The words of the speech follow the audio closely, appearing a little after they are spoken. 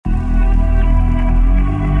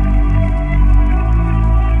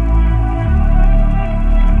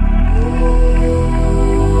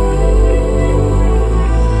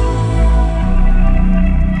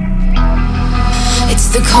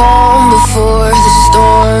calm before the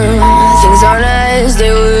storm. Things aren't as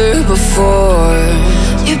they were before.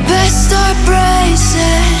 You best start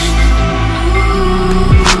bracing.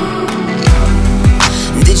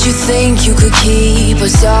 Did you think you could keep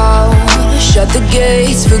us out? Shut the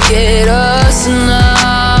gates, forget us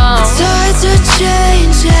now. The tides are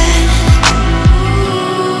changing.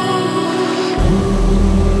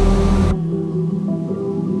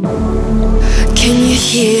 Can you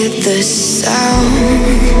hear the sound?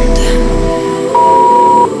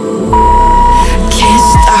 Can't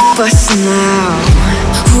stop us now.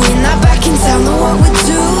 We're not back in town, know what we're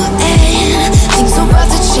doing. Things are about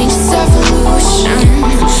to change, it's evolution.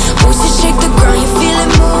 Voices shake the ground, you feel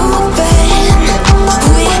it moving.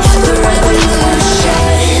 We're the revolution.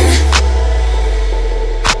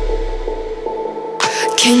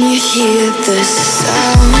 Can you hear the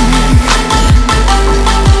sound?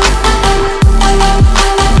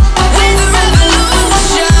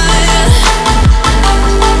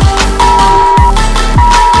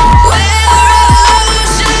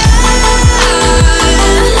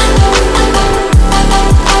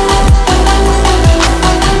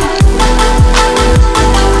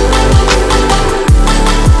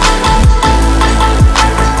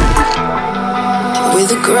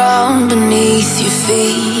 Ground beneath your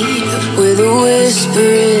feet, with a whisper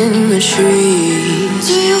in the trees.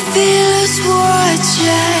 Do you feel us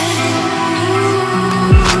watching?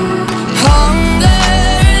 Hunger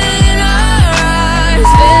in our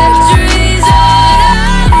eyes, victories on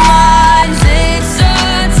our minds. It's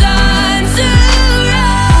our time to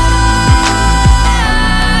rise.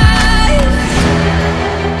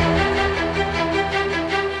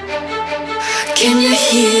 Can you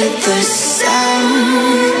hear the sound?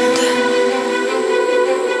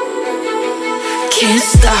 Can't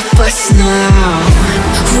stop us now.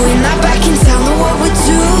 We're not back in town, know what we're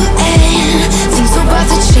doing. Things are about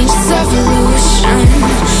to change, it's evolution.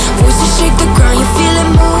 Voices shake the ground, you feel it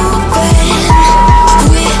moving.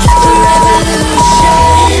 We're the revolution.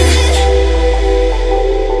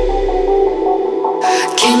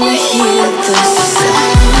 Can you hear the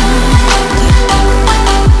sound?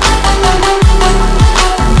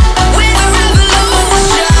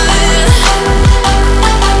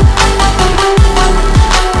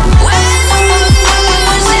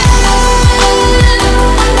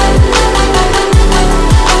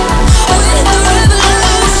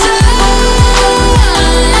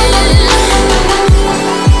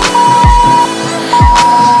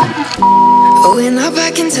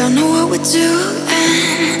 Don't know what we're doing.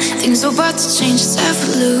 Things are about to change, it's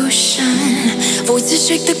evolution. Voices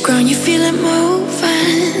shake the ground, you feel it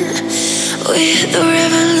moving. We're the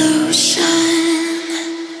revolution.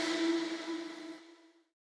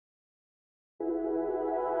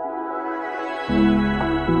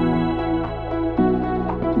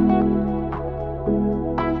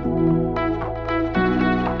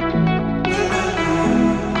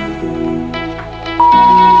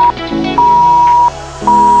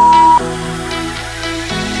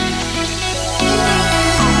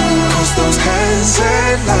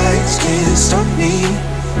 Lights can't stop me.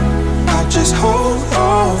 I just hold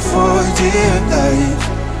on for dear life.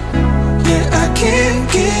 Yeah, I can't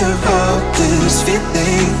give up this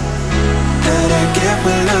feeling that I get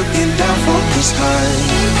when looking down from the sky.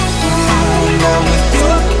 Now with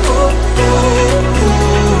you,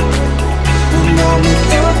 now with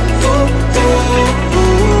you,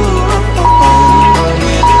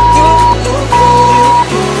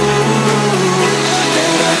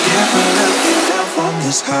 that I get when looking down from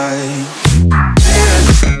the sky.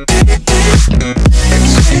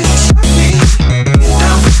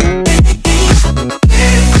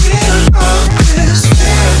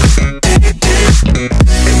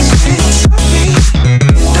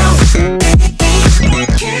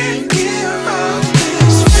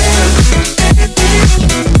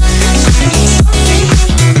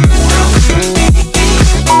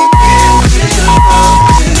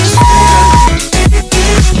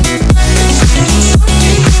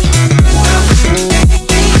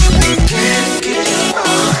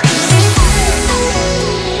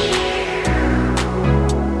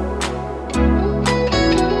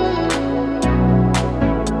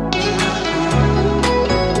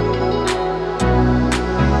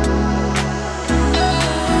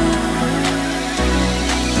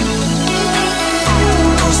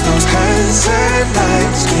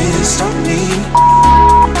 Lights can't stop me.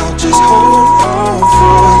 I'll just hold on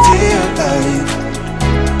for dear life.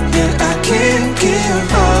 Yeah, I can't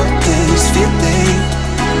give up this feeling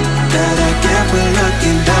that I get when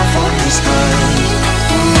looking down from the sky.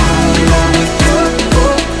 Now with you,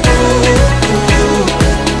 now with you.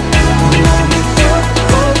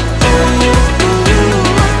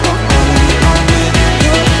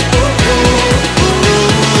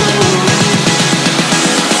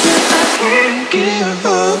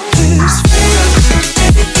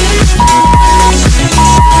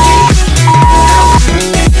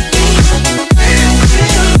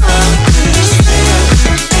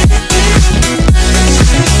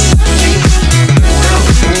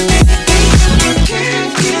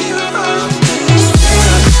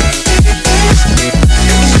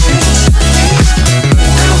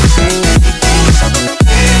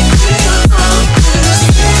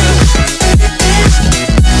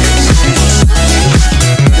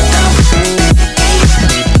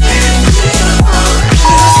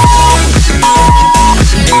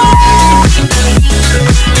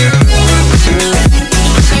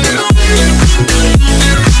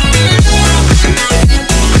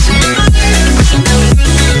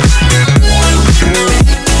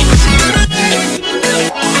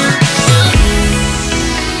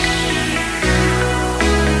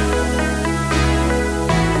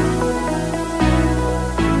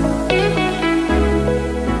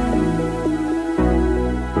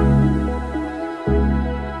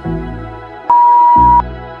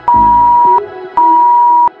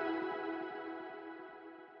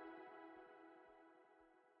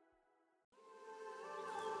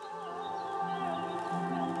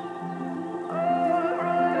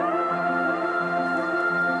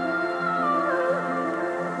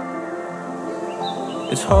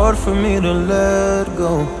 It's hard for me to let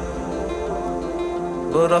go,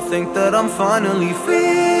 but I think that I'm finally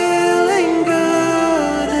feeling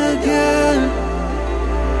good again.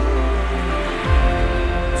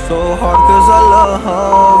 So hard cause I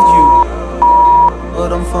loved you,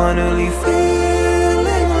 but I'm finally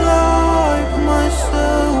feeling like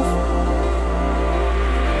myself.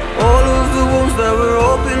 All of the wounds that were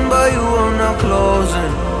opened by you are now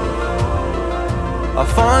closing. I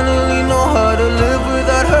finally know how to live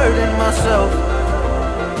without hurting myself.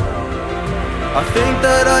 I think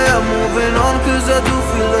that I am moving on cause I do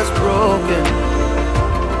feel less broken.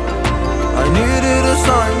 I needed a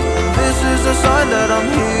sign, this is a sign that I'm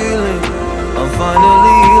healing. I'm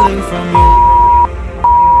finally healing from you.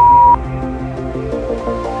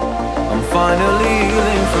 I'm finally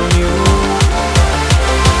healing from you.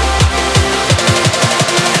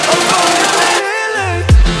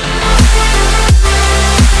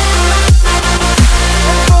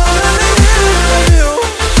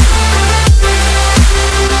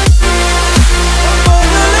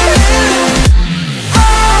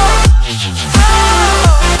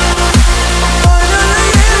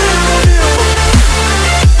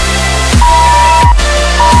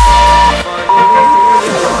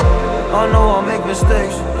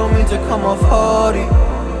 Mistakes, don't mean to come off hardy.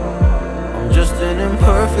 I'm just an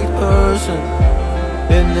imperfect person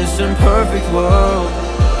in this imperfect world,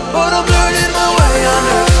 but I'm learning my way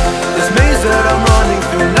under this maze that I'm running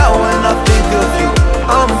through. Now when I think of you,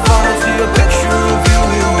 I'm falling to a picture of you.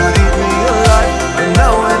 You would eat me alive. And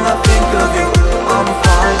now when I think of you, I'm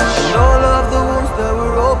fine. And all of the wounds that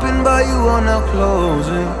were opened by you are now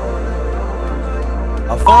closing.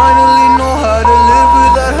 I finally know how to live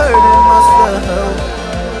without hurting myself.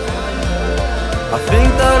 I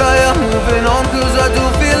think that I am moving on cause I do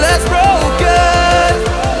feel less broken.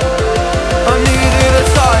 I needed a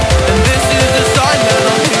sign, and this is the sign that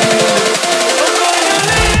I'm healing. I'm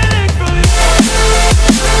finally healing from you.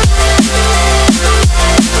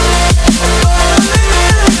 I'm finally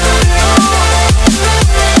healing.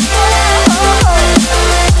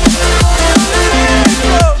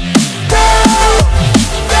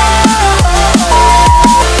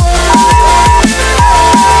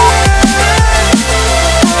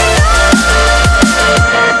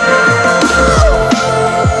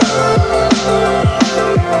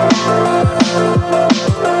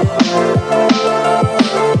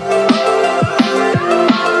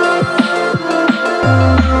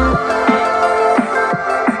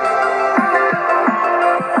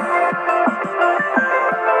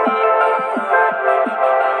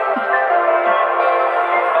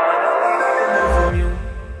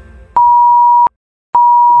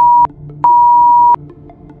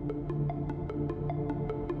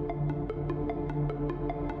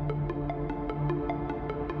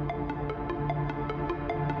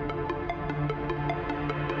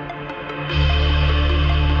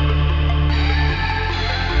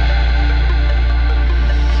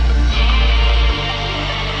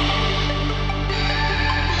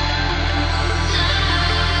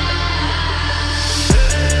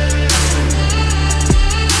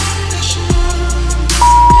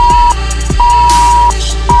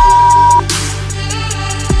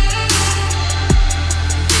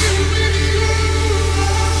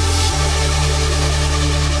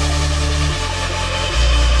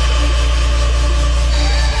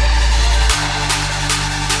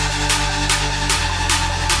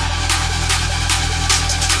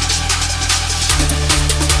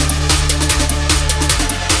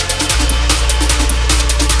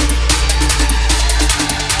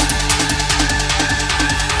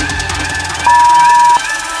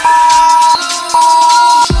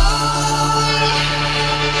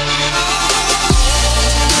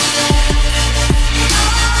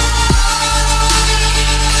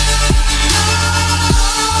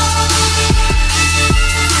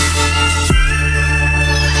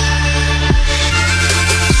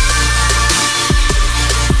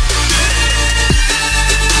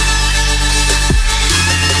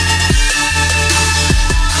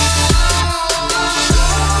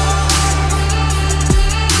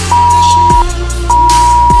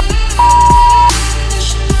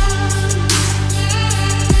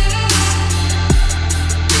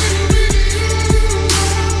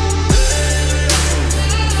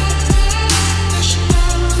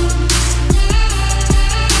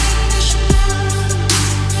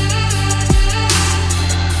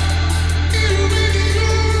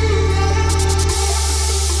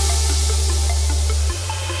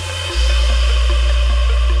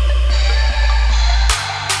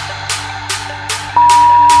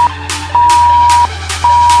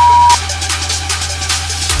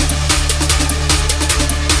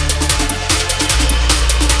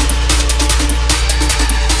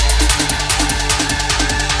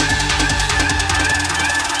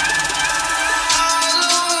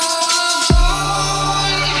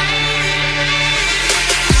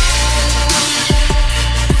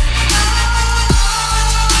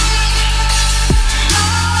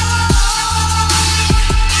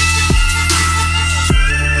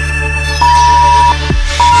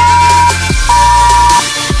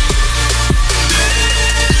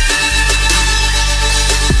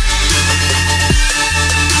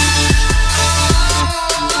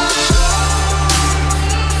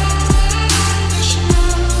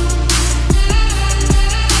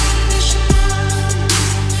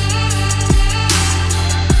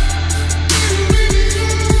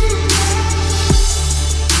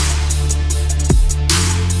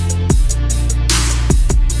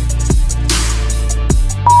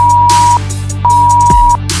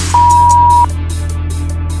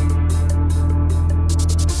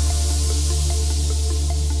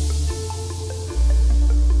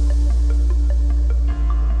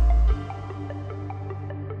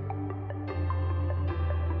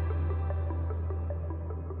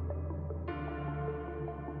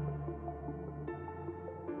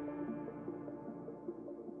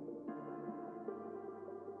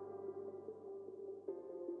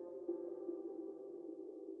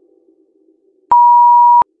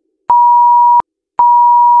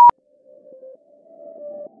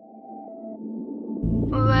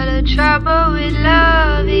 the trouble with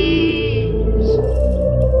love is.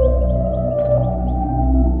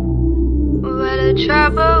 Where the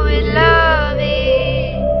trouble with love is.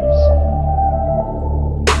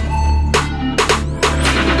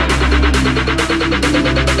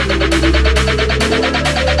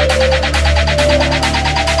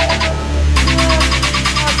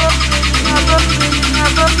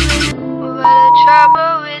 Where the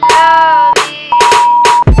trouble with love is.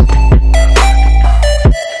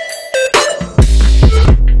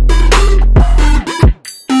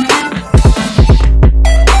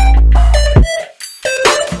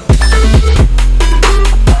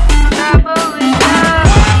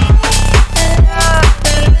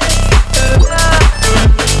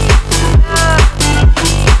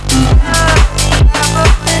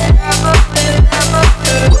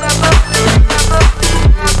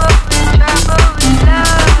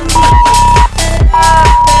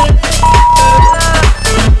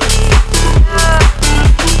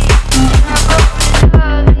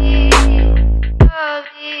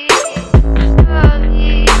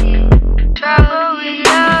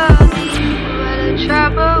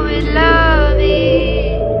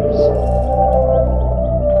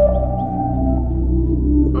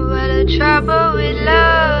 Trouble with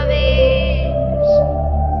love is.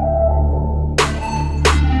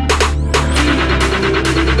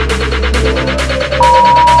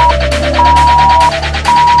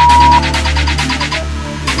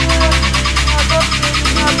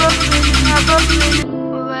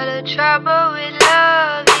 Where the trouble with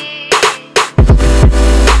love is.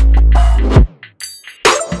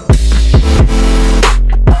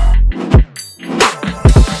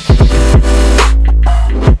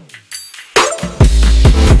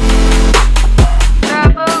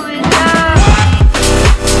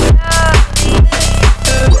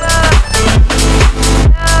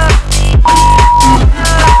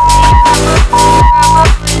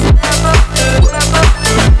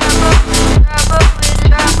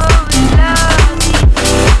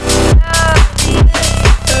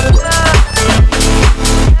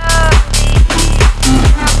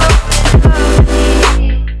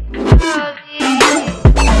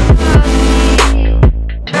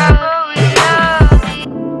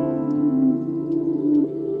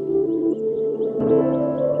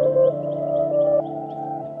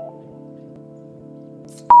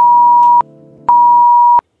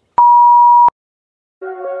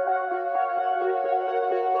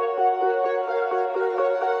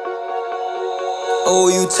 Oh,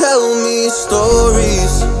 you tell me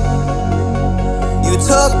stories, you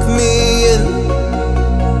tuck me in,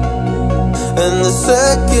 and the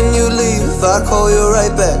second you leave, I call you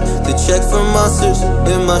right back to check for monsters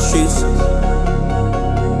in my streets.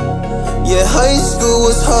 Yeah, high school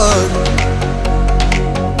was hard.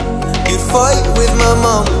 You'd fight with my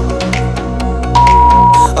mom,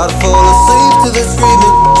 I'd fall asleep to the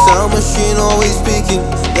screaming, sound machine always speaking,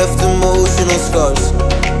 left emotional scars.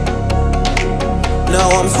 Now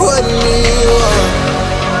I'm 21,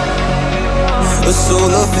 a soul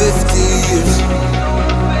of 50 years.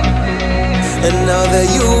 And now that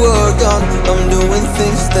you are gone, I'm doing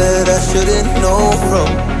things that I shouldn't know from.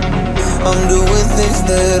 I'm doing things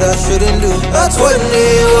that I shouldn't do. At 21,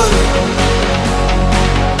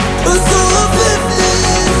 a soul of 50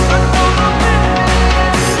 years.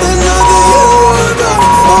 And now that you are gone,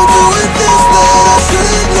 I'm doing things that I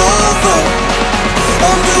shouldn't know from.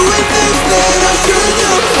 I'm doing things that I shouldn't do.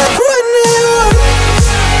 At 21.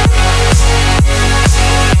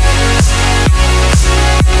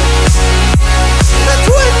 At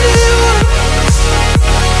 21.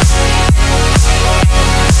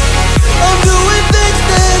 I'm doing things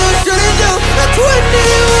that I shouldn't do. At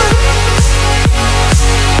 21.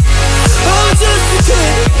 I'm just a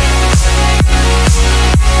kid.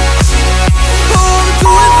 Oh, I'm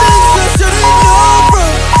doing things I shouldn't know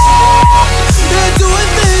from. Yeah, doing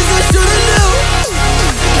things I shouldn't do.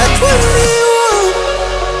 At 21.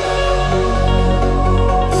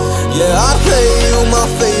 Yeah, I play you my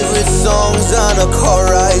favorite songs on a car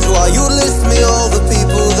ride while you list me all the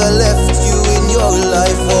people that left you in your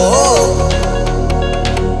life. Oh,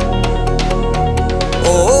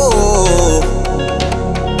 oh,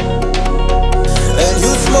 and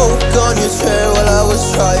you smoke on your chair while I was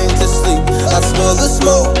trying to sleep. I smell the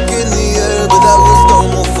smoke in the air, but that was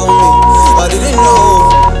normal for me. I didn't know,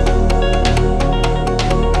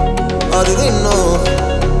 I didn't know.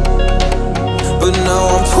 But now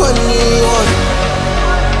I'm 21,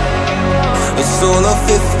 a soul of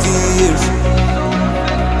 50 years.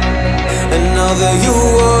 And now that you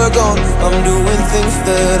are gone, I'm doing things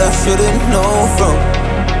that I shouldn't know from.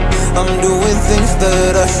 I'm doing things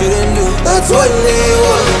that I shouldn't do. At 21,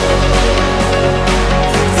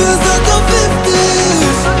 feels like I'm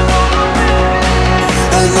 50s.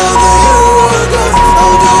 Another year goes.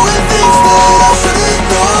 I'm doing things that I shouldn't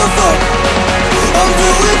go for. I'm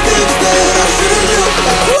doing things that I shouldn't do.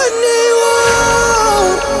 At 21,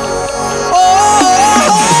 oh,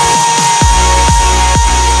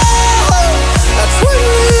 at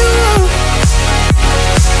 21,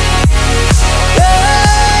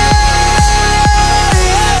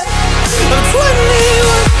 yeah, I'm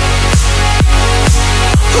 21.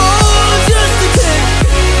 Oh, just a kid.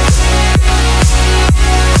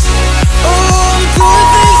 Oh, I'm doing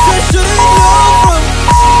things I shouldn't know from.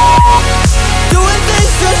 Doing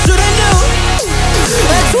things I shouldn't know.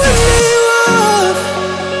 At 21.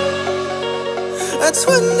 At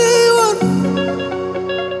 21.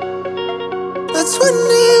 At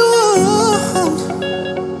 21.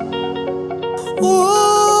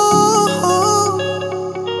 Whoa,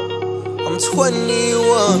 I'm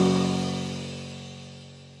 21.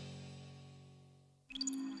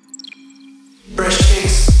 Fresh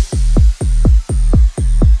kicks.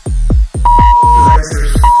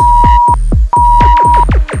 Lasers.